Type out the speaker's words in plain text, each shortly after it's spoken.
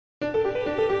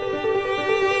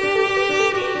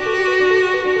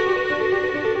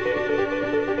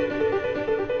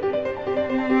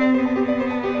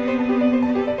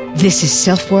This is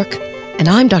Self-Work, and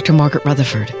I'm Dr. Margaret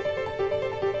Rutherford.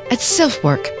 At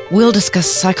Self-Work, we'll discuss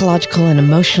psychological and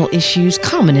emotional issues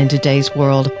common in today's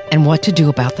world and what to do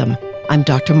about them. I'm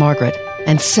Dr. Margaret,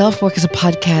 and Self-Work is a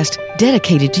podcast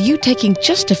dedicated to you taking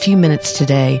just a few minutes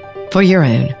today for your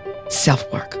own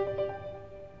self-work.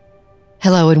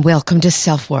 Hello and welcome to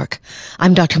Self-Work.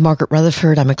 I'm Dr. Margaret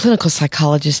Rutherford. I'm a clinical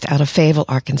psychologist out of Fayetteville,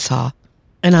 Arkansas,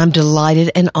 and I'm delighted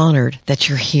and honored that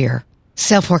you're here.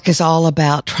 Self-work is all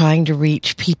about trying to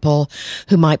reach people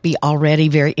who might be already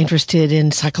very interested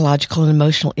in psychological and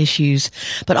emotional issues,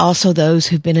 but also those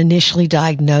who've been initially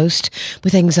diagnosed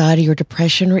with anxiety or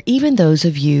depression, or even those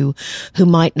of you who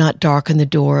might not darken the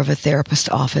door of a therapist's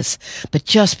office, but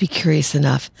just be curious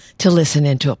enough to listen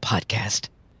into a podcast.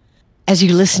 As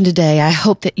you listen today, I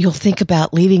hope that you'll think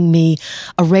about leaving me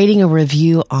a rating or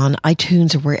review on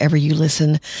iTunes or wherever you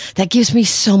listen. That gives me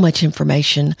so much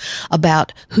information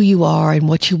about who you are and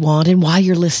what you want and why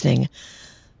you're listening.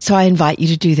 So I invite you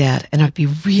to do that, and I'd be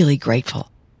really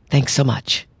grateful. Thanks so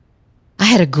much. I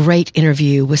had a great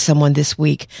interview with someone this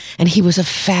week, and he was a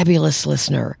fabulous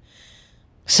listener.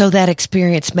 So that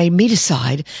experience made me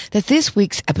decide that this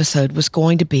week's episode was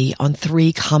going to be on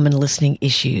 3 common listening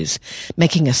issues: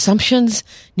 making assumptions,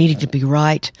 needing to be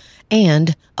right,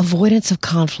 and avoidance of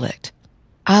conflict.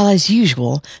 I'll, as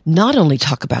usual, not only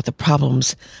talk about the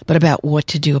problems, but about what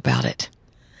to do about it.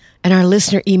 And our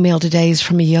listener email today is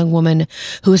from a young woman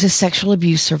who is a sexual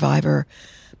abuse survivor,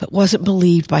 but wasn't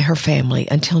believed by her family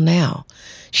until now.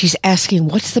 She's asking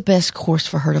what's the best course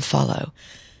for her to follow.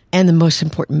 And the most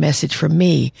important message for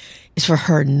me is for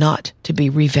her not to be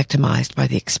re-victimized by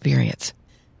the experience.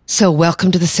 So welcome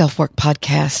to the Self-Work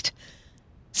Podcast.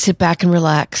 Sit back and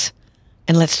relax,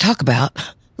 and let's talk about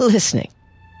listening.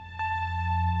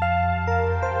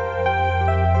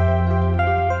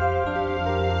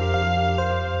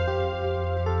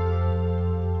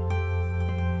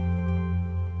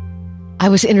 I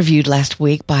was interviewed last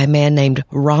week by a man named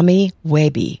Rami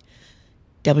Wehbi.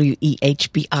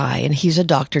 Wehbi, and he's a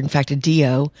doctor, in fact, a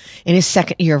DO, in his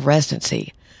second year of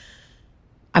residency.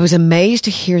 I was amazed to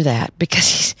hear that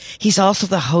because he's also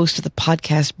the host of the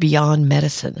podcast Beyond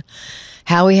Medicine.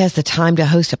 How he has the time to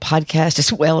host a podcast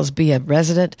as well as be a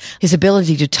resident, his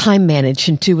ability to time manage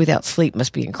and do without sleep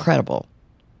must be incredible.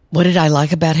 What did I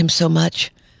like about him so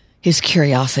much? His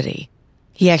curiosity.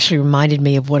 He actually reminded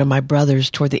me of one of my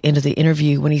brothers toward the end of the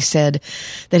interview when he said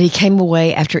that he came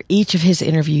away after each of his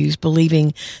interviews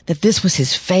believing that this was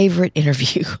his favorite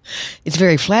interview. It's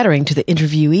very flattering to the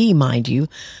interviewee, mind you,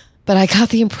 but I got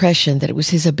the impression that it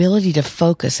was his ability to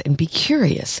focus and be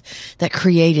curious that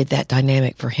created that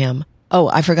dynamic for him. Oh,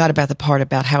 I forgot about the part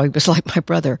about how he was like my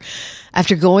brother.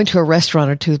 After going to a restaurant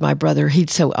or two with my brother,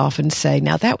 he'd so often say,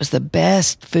 now that was the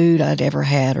best food I'd ever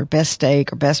had, or best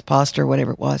steak, or best pasta, or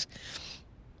whatever it was.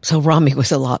 So Rami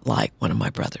was a lot like one of my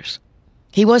brothers.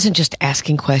 He wasn't just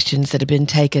asking questions that had been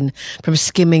taken from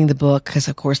skimming the book, because,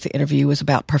 of course, the interview was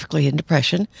about perfectly hidden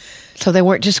depression. So they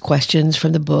weren't just questions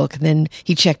from the book, and then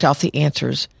he checked off the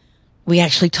answers. We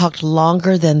actually talked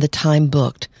longer than the time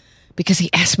booked, because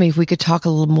he asked me if we could talk a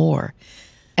little more.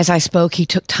 As I spoke, he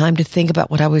took time to think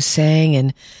about what I was saying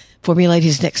and formulate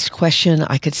his next question.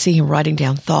 I could see him writing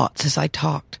down thoughts as I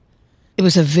talked. It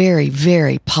was a very,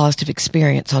 very positive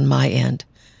experience on my end.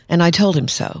 And I told him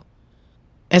so.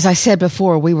 As I said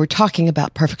before, we were talking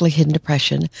about perfectly hidden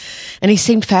depression, and he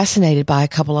seemed fascinated by a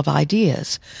couple of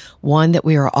ideas. One, that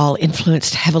we are all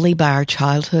influenced heavily by our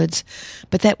childhoods,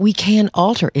 but that we can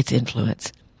alter its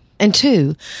influence. And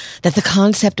 2, that the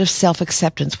concept of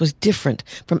self-acceptance was different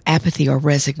from apathy or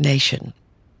resignation.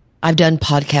 I've done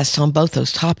podcasts on both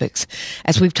those topics,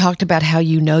 as we've talked about how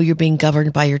you know you're being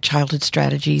governed by your childhood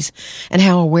strategies and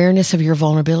how awareness of your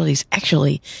vulnerabilities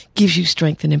actually gives you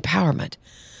strength and empowerment.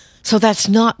 So that's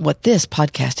not what this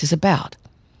podcast is about.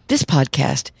 This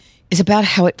podcast is about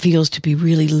how it feels to be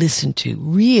really listened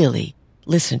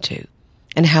to,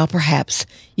 and how perhaps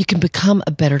you can become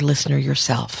a better listener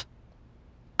yourself.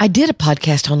 I did a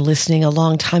podcast on listening a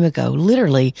long time ago,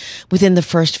 literally within the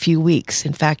first few weeks.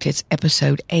 In fact, it's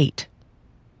episode 8.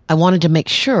 I wanted to make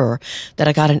sure that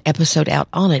I got an episode out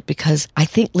on it because I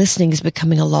think listening is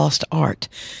becoming a lost art.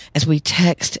 As we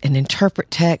text and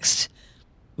interpret text,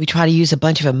 we try to use a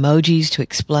bunch of emojis to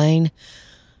explain.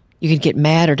 You can get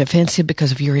mad or defensive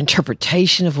because of your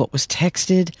interpretation of what was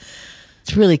texted.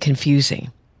 It's really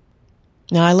confusing.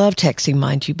 Now, I love texting,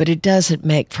 mind you, but it doesn't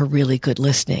make for really good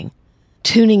listening.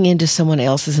 Tuning into someone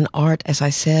else is an art, as I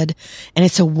said, and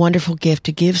it's a wonderful gift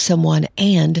to give someone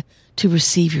and to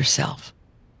receive yourself.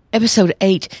 Episode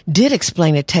 8 did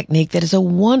explain a technique that is a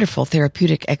wonderful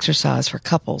therapeutic exercise for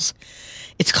couples.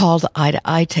 It's called the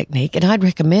eye-to-eye technique, and I'd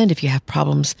recommend if you have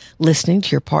problems listening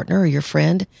to your partner or your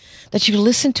friend that you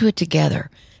listen to it together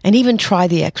and even try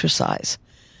the exercise.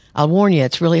 I'll warn you,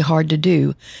 it's really hard to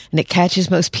do, and it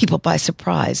catches most people by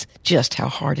surprise just how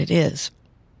hard it is.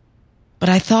 But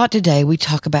I thought today we'd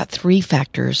talk about 3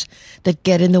 factors that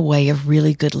get in the way of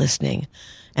really good listening,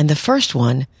 and the first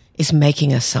one is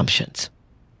making assumptions.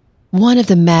 One of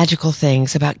the magical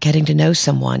things about getting to know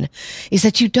someone is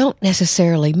that you don't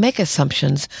necessarily make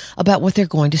assumptions about what they're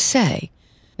going to say.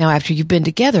 Now, after you've been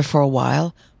together for a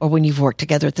while, or when you've worked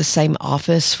together at the same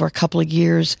office for a couple of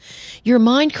years, your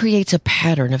mind creates a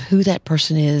pattern of who that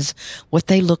person is, what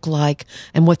they look like,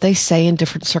 and what they say in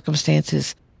different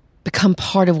circumstances become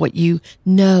part of what you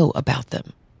know about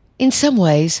them. In some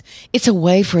ways, it's a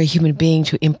way for a human being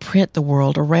to imprint the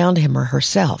world around him or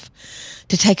herself,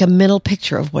 to take a mental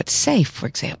picture of what's safe, for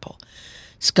example,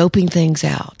 scoping things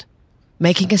out,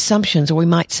 making assumptions, or we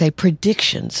might say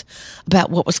predictions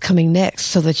about what was coming next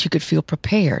so that you could feel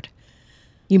prepared.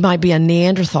 You might be a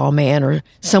Neanderthal man or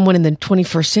someone in the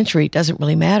 21st century. It doesn't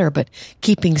really matter, but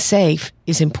keeping safe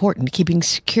is important. Keeping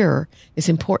secure is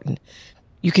important.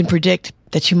 You can predict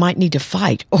that you might need to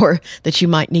fight or that you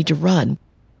might need to run.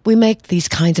 We make these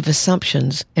kinds of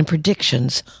assumptions and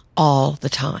predictions all the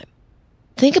time.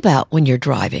 Think about when you're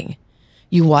driving.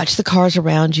 You watch the cars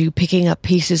around you, picking up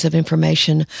pieces of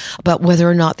information about whether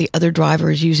or not the other driver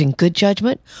is using good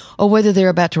judgment or whether they're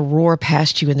about to roar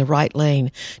past you in the right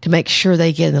lane to make sure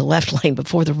they get in the left lane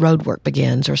before the road work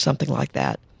begins or something like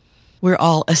that. We're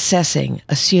all assessing,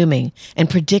 assuming,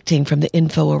 and predicting from the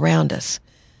info around us.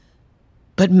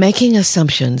 But making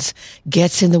assumptions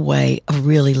gets in the way of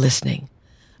really listening,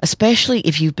 especially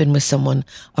if you've been with someone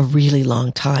a really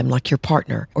long time, like your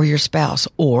partner or your spouse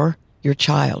or your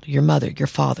child, your mother, your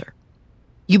father.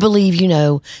 You believe you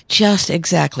know just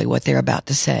exactly what they're about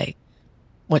to say,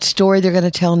 what story they're going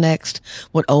to tell next,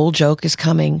 what old joke is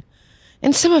coming.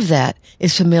 And some of that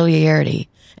is familiarity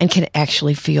and can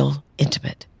actually feel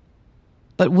intimate.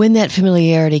 But when that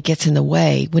familiarity gets in the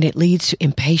way, when it leads to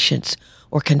impatience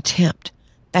or contempt,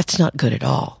 that's not good at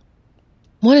all.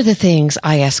 One of the things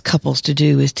I ask couples to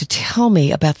do is to tell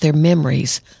me about their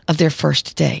memories of their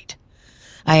first date.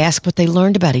 I ask what they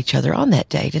learned about each other on that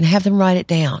date and have them write it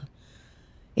down.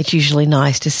 It's usually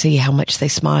nice to see how much they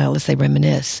smile as they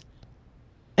reminisce.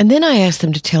 And then I ask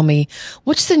them to tell me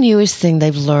what's the newest thing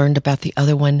they've learned about the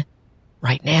other one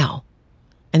right now.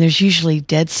 And there's usually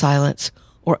dead silence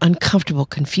or uncomfortable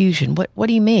confusion. What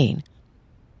do you mean?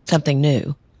 Something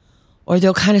new. Or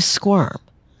they'll kind of squirm.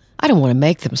 I don't want to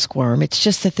make them squirm. It's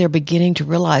just that they're beginning to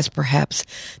realize perhaps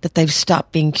that they've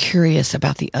stopped being curious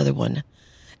about the other one.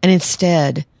 And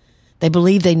instead, they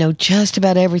believe they know just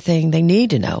about everything they need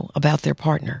to know about their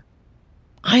partner.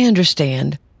 I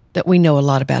understand that we know a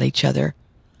lot about each other,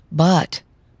 but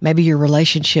maybe your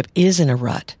relationship is in a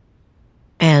rut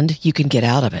and you can get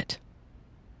out of it.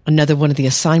 Another one of the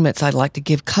assignments I'd like to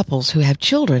give couples who have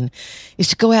children is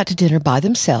to go out to dinner by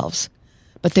themselves.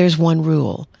 But there's one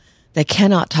rule. They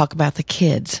cannot talk about the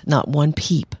kids, not one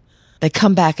peep. They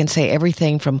come back and say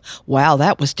everything from, wow,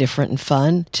 that was different and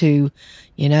fun, to,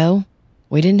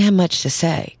 we didn't have much to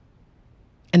say.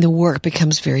 And the work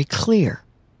becomes very clear.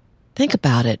 Think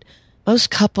about it. Most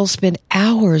couples spend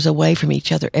hours away from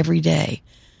each other every day.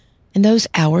 And those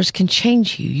hours can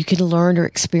change you. You can learn or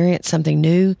experience something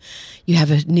new. You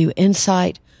have a new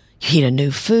insight. You eat a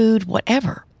new food,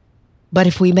 whatever. But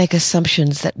if we make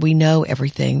assumptions that we know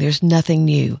everything, there's nothing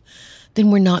new, then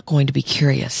we're not going to be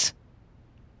curious.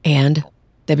 And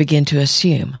they begin to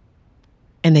assume.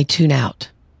 And they tune out.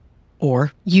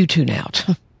 Or you tune out.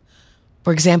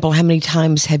 For example, how many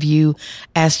times have you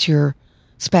asked your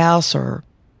spouse or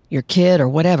your kid or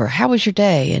whatever, how was your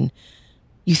day? And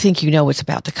you think you know what's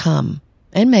about to come.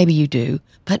 And maybe you do.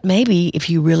 But maybe if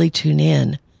you really tune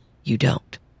in, you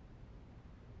don't.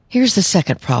 Here's the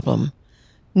second problem.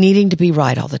 Needing to be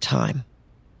right all the time.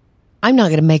 I'm not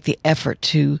going to make the effort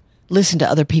to listen to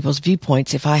other people's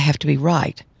viewpoints if I have to be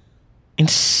right. And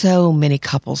so many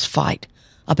couples fight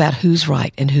about who's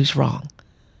right and who's wrong.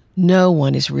 No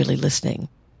one is really listening.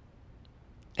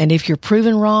 And if you're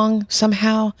proven wrong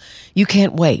somehow, you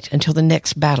can't wait until the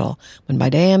next battle when by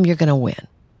damn you're going to win.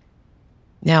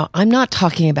 Now, I'm not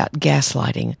talking about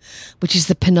gaslighting, which is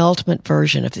the penultimate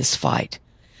version of this fight,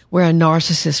 where a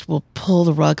narcissist will pull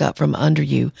the rug up from under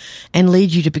you and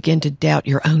lead you to begin to doubt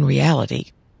your own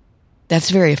reality. That's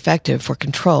very effective for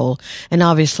control, and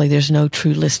obviously there's no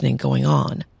true listening going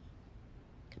on.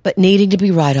 But needing to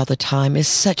be right all the time is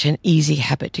such an easy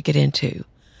habit to get into.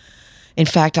 In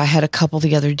fact, I had a couple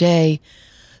the other day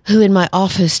who in my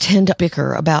office tend to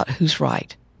bicker about who's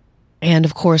right. And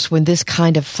of course, when this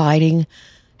kind of fighting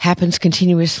happens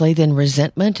continuously, then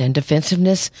resentment and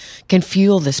defensiveness can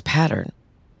fuel this pattern.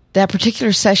 That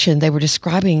particular session, they were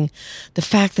describing the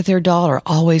fact that their daughter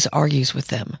always argues with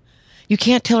them. You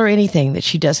can't tell her anything that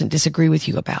she doesn't disagree with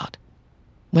you about.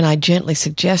 When I gently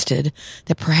suggested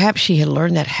that perhaps she had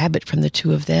learned that habit from the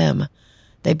two of them,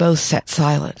 they both sat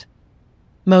silent.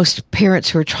 Most parents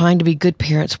who are trying to be good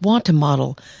parents want to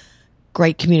model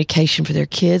great communication for their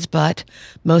kids, but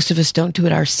most of us don't do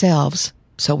it ourselves,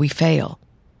 so we fail.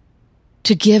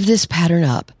 To give this pattern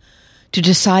up, to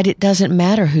decide it doesn't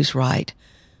matter who's right,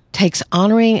 takes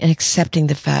honoring and accepting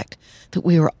the fact that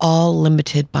we are all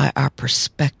limited by our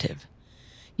perspective.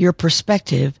 Your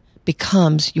perspective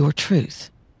becomes your truth.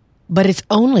 But it's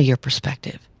only your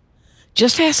perspective.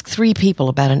 Just ask 3 people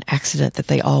about an accident that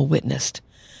they all witnessed.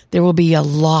 There will be a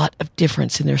lot of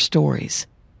difference in their stories.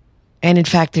 And in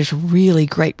fact, there's really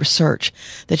great research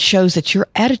that shows that your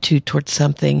attitude towards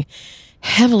something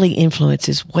heavily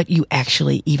influences what you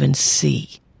actually even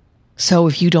see. So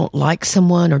if you don't like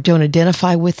someone or don't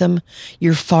identify with them,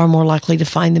 you're far more likely to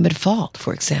find them at fault,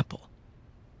 for example.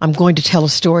 I'm going to tell a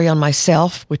story on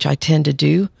myself, which I tend to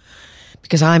do,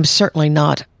 because I'm certainly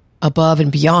not above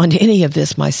and beyond any of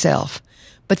this myself.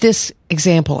 But this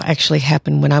example actually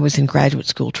happened when I was in graduate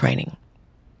school training.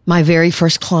 My very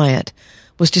first client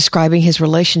was describing his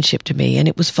relationship to me, and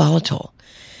it was volatile.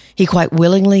 He quite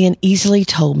willingly and easily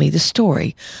told me the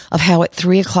story of how at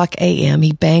 3:00 a.m.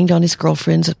 he banged on his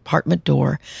girlfriend's apartment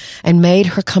door and made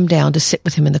her come down to sit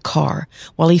with him in the car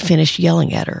while he finished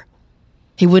yelling at her.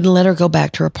 He wouldn't let her go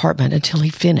back to her apartment until he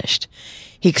finished.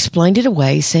 He explained it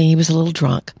away, saying he was a little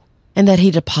drunk and that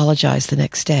he'd apologize the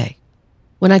next day.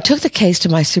 When I took the case to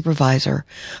my supervisor,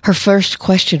 her first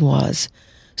question was,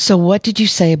 "So what did you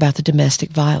say about the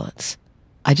domestic violence?"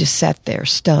 I just sat there,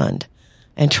 stunned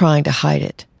and trying to hide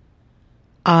it.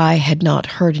 I had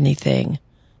not heard anything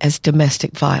as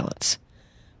domestic violence.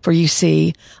 For you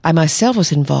see, I myself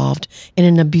was involved in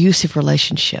an abusive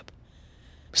relationship.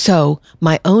 So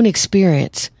my own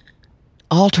experience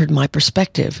altered my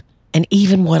perspective and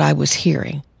even what I was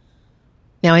hearing.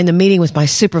 Now, in the meeting with my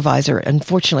supervisor,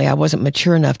 unfortunately, I wasn't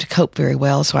mature enough to cope very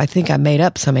well, so I think I made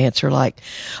up some answer like,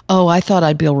 "Oh, I thought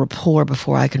I'd build rapport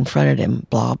before I confronted him,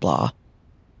 blah, blah."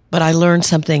 But I learned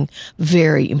something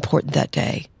very important that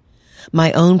day.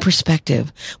 My own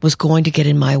perspective was going to get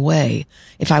in my way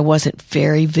if I wasn't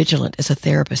very vigilant as a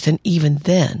therapist, and even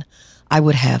then, I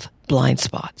would have blind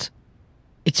spots.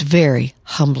 It's very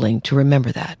humbling to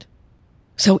remember that.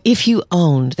 So if you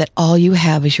own that all you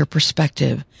have is your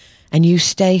perspective, and you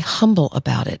stay humble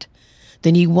about it,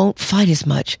 then you won't fight as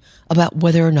much about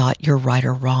whether or not you're right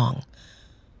or wrong.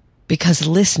 Because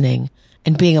listening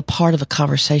and being a part of a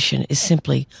conversation is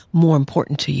simply more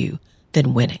important to you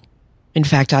than winning. In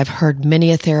fact, I've heard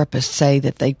many a therapist say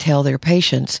that they tell their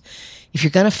patients, if you're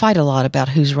going to fight a lot about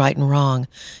who's right and wrong,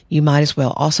 you might as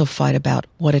well also fight about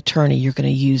what attorney you're going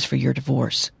to use for your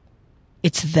divorce.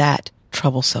 It's that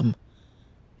troublesome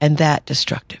and that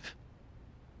destructive.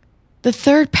 The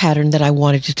third pattern that I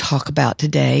wanted to talk about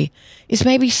today is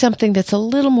maybe something that's a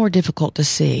little more difficult to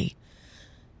see.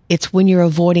 It's when you're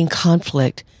avoiding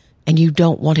conflict and you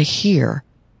don't want to hear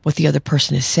what the other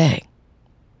person is saying.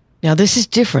 Now, this is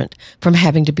different from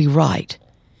having to be right.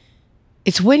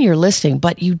 It's when you're listening,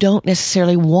 but you don't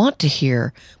necessarily want to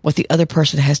hear what the other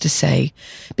person has to say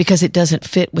because it doesn't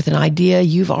fit with an idea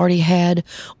you've already had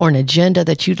or an agenda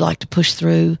that you'd like to push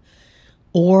through,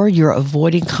 or you're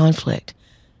avoiding conflict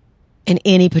and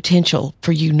any potential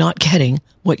for you not getting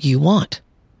what you want.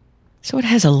 So it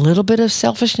has a little bit of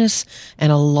selfishness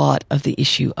and a lot of the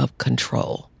issue of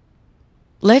control.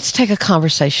 Let's take a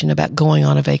conversation about going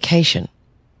on a vacation.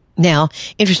 Now,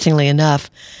 interestingly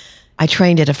enough, I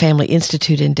trained at a family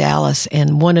institute in Dallas,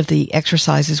 and one of the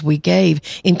exercises we gave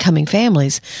incoming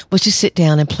families was to sit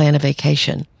down and plan a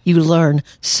vacation. You learn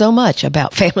so much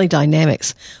about family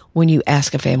dynamics when you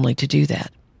ask a family to do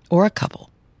that, or a couple.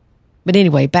 But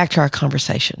anyway, back to our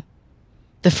conversation.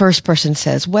 The first person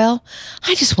says, "Well,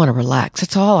 I just want to relax.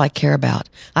 That's all I care about.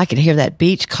 I can hear that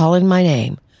beach calling my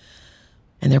name."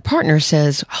 And their partner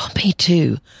says, "Oh, me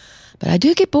too. But I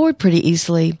do get bored pretty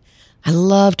easily. I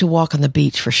love to walk on the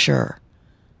beach for sure."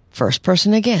 First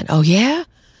person again, "Oh yeah?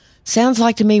 Sounds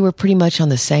like to me we're pretty much on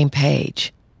the same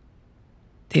page."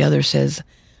 The other says,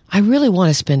 "I really want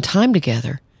to spend time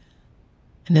together."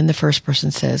 And then the first person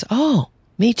says, "Oh,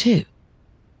 me too."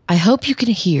 I hope you can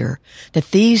hear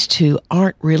that these two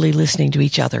aren't really listening to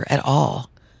each other at all.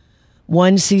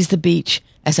 One sees the beach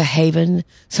as a haven,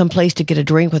 some place to get a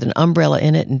drink with an umbrella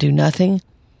in it and do nothing.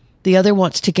 The other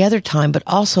wants together time, but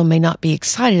also may not be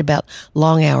excited about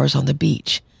long hours on the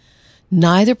beach.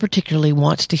 Neither particularly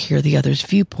wants to hear the other's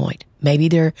viewpoint. Maybe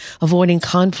they're avoiding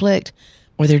conflict,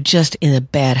 or they're just in a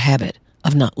bad habit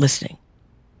of not listening.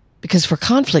 Because for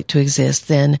conflict to exist,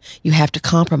 then you have to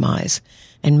compromise.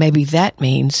 And maybe that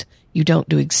means you don't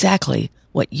do exactly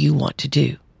what you want to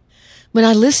do. When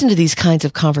I listen to these kinds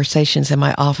of conversations in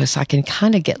my office, I can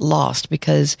kind of get lost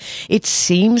because it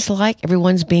seems like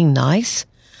everyone's being nice,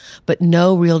 but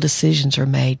no real decisions are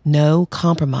made. No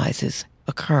compromises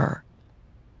occur.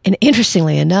 And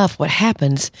interestingly enough, what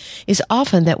happens is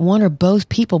often that one or both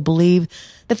people believe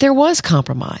that there was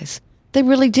compromise. They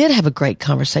really did have a great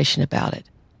conversation about it.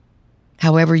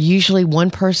 However, usually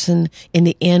one person in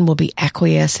the end will be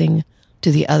acquiescing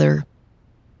to the other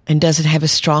and doesn't have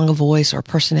as strong a voice or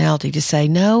personality to say,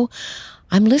 no,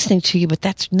 I'm listening to you, but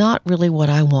that's not really what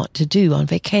I want to do on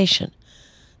vacation.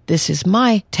 This is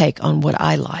my take on what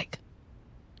I like.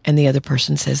 And the other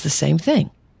person says the same thing.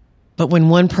 But when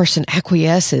one person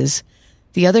acquiesces,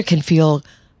 the other can feel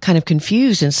kind of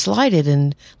confused and slighted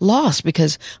and lost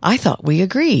because I thought we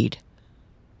agreed.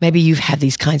 Maybe you've had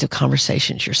these kinds of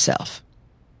conversations yourself.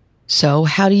 So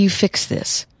how do you fix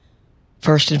this?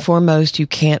 First and foremost, you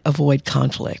can't avoid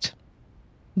conflict.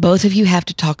 Both of you have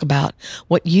to talk about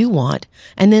what you want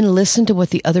and then listen to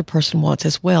what the other person wants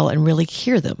as well and really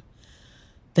hear them.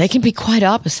 They can be quite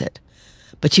opposite,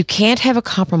 but you can't have a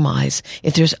compromise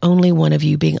if there's only one of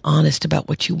you being honest about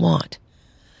what you want.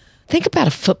 Think about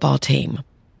a football team.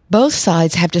 Both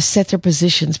sides have to set their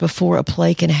positions before a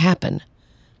play can happen.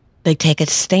 They take a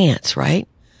stance, right?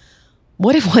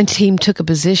 What if one team took a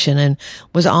position and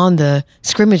was on the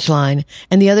scrimmage line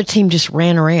and the other team just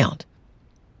ran around?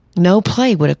 No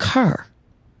play would occur,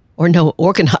 or no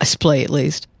organized play at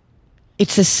least.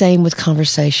 It's the same with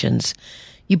conversations.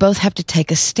 You both have to take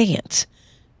a stance,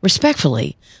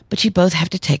 respectfully, but you both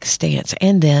have to take a stance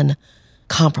and then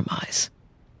compromise.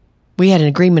 We had an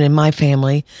agreement in my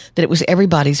family that it was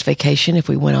everybody's vacation if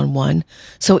we went on one.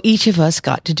 So each of us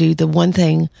got to do the one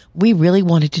thing we really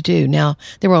wanted to do. Now,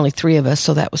 there were only 3 of us,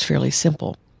 so that was fairly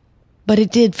simple. But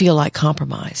it did feel like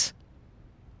compromise.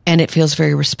 And it feels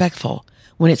very respectful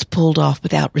when it's pulled off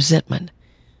without resentment.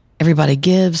 Everybody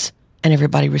gives and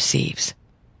everybody receives.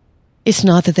 It's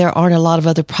not that there aren't a lot of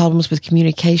other problems with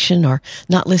communication or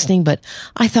not listening, but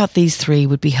I thought these 3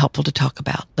 would be helpful to talk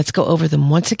about. Let's go over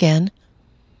them once again.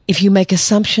 If you make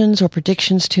assumptions or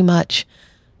predictions too much,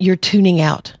 you're tuning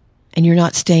out and you're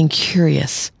not staying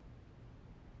curious.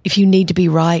 If you need to be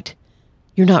right,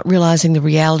 you're not realizing the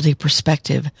reality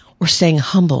perspective or staying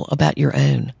humble about your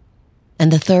own.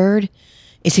 And the third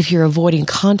is if you're avoiding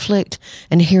conflict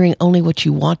and hearing only what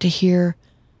you want to hear,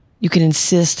 you can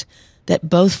insist that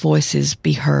both voices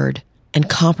be heard and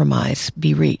compromise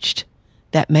be reached.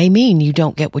 That may mean you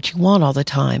don't get what you want all the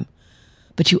time,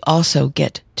 but you also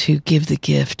get to give the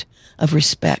gift of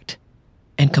respect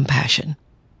and compassion,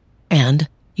 and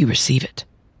you receive it.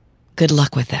 Good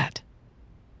luck with that.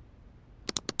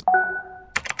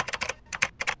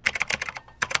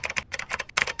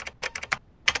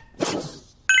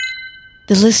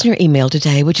 The listener email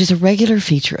today, which is a regular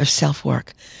feature of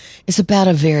Self-Work, is about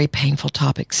a very painful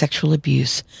topic, sexual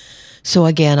abuse. So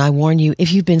again, I warn you,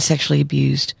 if you've been sexually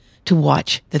abused, to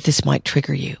watch that this might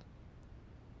trigger you.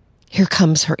 Here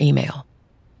comes her email.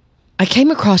 I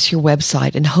came across your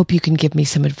website and hope you can give me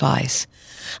some advice.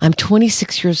 I'm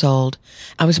 26 years old.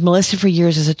 I was molested for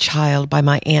years as a child by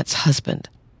my aunt's husband.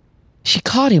 She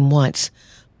caught him once,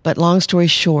 but long story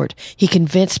short, he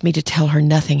convinced me to tell her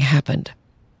nothing happened.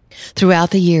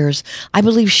 Throughout the years, I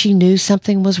believe she knew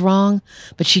something was wrong,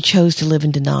 but she chose to live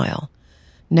in denial.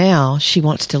 Now she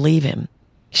wants to leave him.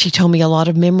 She told me a lot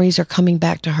of memories are coming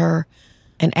back to her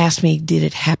and asked me, did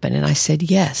it happen? And I said,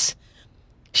 yes.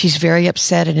 She's very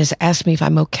upset and has asked me if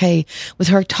I'm okay with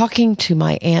her talking to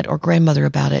my aunt or grandmother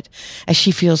about it, as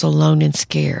she feels alone and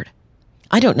scared.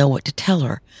 I don't know what to tell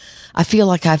her. I feel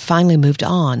like I've finally moved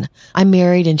on. I'm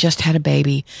married and just had a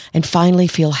baby and finally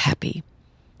feel happy.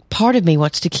 Part of me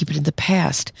wants to keep it in the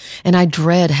past, and I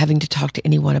dread having to talk to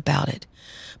anyone about it.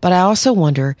 But I also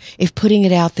wonder if putting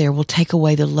it out there will take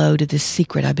away the load of this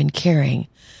secret I've been carrying.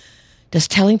 Does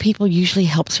telling people usually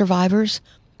help survivors?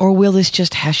 Or will this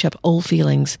just hash up old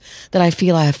feelings that I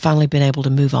feel I have finally been able to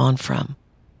move on from?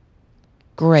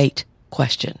 Great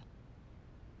question.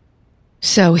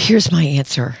 So here's my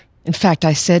answer. In fact,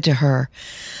 I said to her,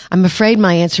 I'm afraid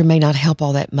my answer may not help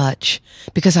all that much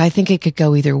because I think it could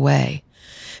go either way.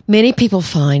 Many people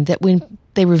find that when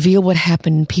they reveal what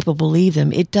happened and people believe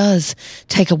them, it does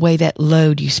take away that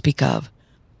load you speak of.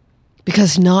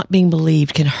 Because not being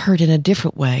believed can hurt in a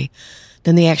different way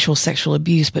than the actual sexual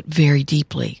abuse, but very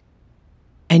deeply.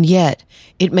 And yet,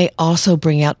 it may also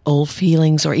bring out old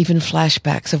feelings or even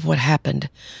flashbacks of what happened.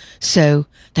 So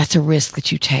that's a risk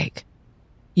that you take.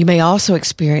 You may also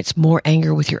experience more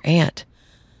anger with your aunt.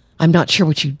 I'm not sure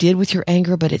what you did with your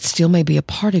anger, but it still may be a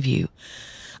part of you.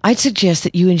 I'd suggest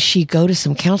that you and she go to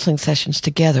some counseling sessions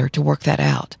together to work that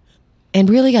out. And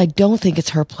really, I don't think it's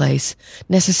her place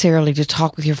necessarily to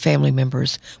talk with your family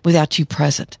members without you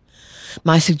present.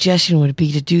 My suggestion would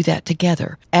be to do that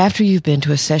together after you've been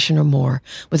to a session or more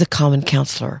with a common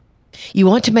counselor. You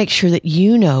want to make sure that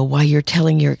you know why you're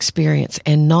telling your experience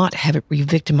and not have it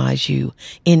re-victimize you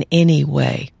in any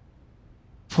way.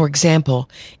 For example,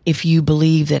 if you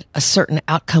believe that a certain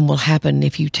outcome will happen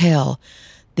if you tell,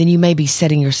 then you may be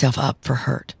setting yourself up for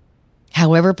hurt.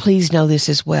 However, please know this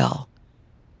as well.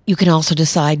 You can also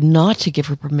decide not to give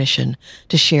her permission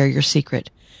to share your secret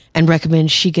and recommend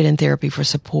she get in therapy for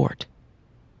support.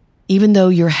 Even though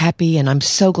you're happy, and I'm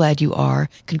so glad you are,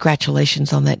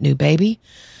 congratulations on that new baby,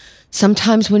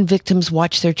 sometimes when victims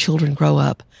watch their children grow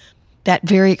up, that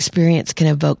very experience can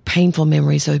evoke painful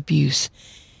memories of abuse,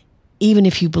 even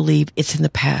if you believe it's in the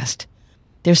past.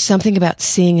 There's something about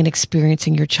seeing and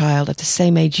experiencing your child at the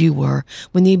same age you were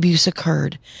when the abuse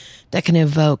occurred that can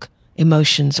evoke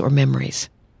emotions or memories.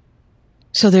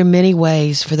 So there are many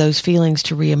ways for those feelings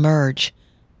to reemerge,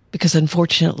 because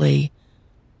unfortunately,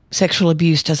 sexual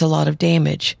abuse does a lot of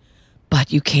damage,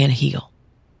 but you can heal.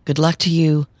 Good luck to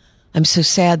you. I'm so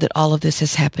sad that all of this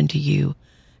has happened to you,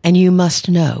 and you must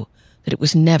know that it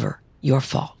was never your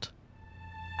fault.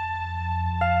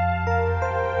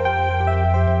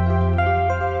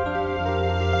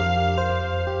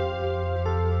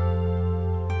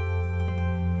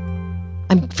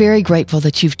 I'm very grateful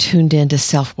that you've tuned in to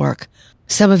Self-Work.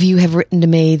 Some of you have written to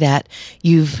me that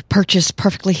you've purchased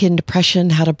Perfectly Hidden Depression,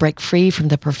 How to Break Free from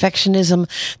the Perfectionism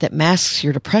That Masks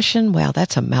Your Depression. Wow,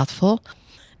 that's a mouthful.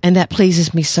 And that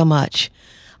pleases me so much.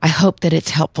 I hope that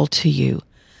it's helpful to you.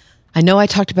 I know I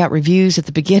talked about reviews at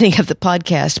the beginning of the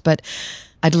podcast, but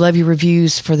I'd love your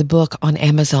reviews for the book on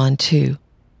Amazon too.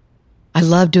 I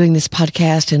love doing this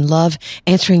podcast and love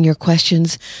answering your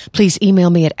questions. Please email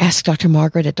me at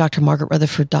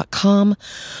askdrmargaret@drmargaretrutherford.com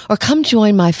or come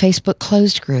join my Facebook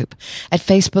closed group at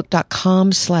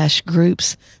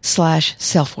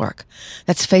facebook.com/groups/selfwork.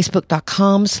 That's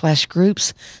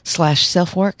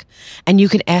facebook.com/groups/selfwork. And you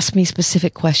can ask me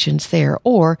specific questions there.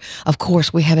 Or, of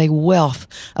course, we have a wealth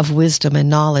of wisdom and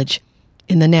knowledge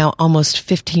in the now almost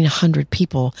 1,500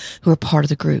 people who are part of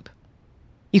the group.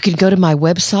 You can go to my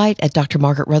website at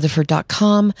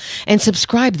drmargaretrutherford.com and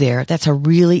subscribe there. That's a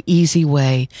really easy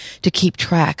way to keep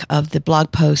track of the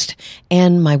blog post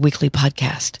and my weekly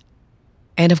podcast.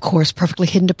 And of course, Perfectly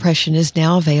Hidden Depression is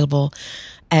now available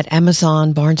at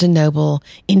Amazon, Barnes & Noble,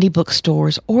 indie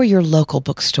bookstores, or your local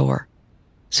bookstore.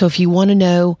 So if you want to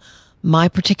know my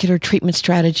particular treatment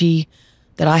strategy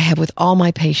that I have with all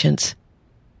my patients,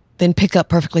 then pick up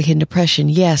Perfectly Hidden Depression.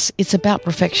 Yes, it's about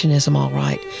perfectionism, all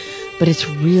right, but it's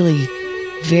really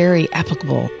very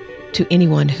applicable to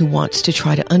anyone who wants to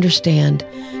try to understand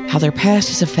how their past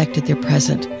has affected their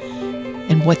present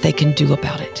and what they can do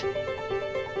about it.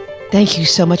 Thank you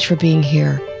so much for being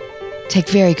here. Take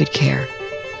very good care.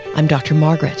 I'm Dr.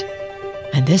 Margaret,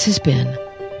 and this has been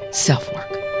Self-Work.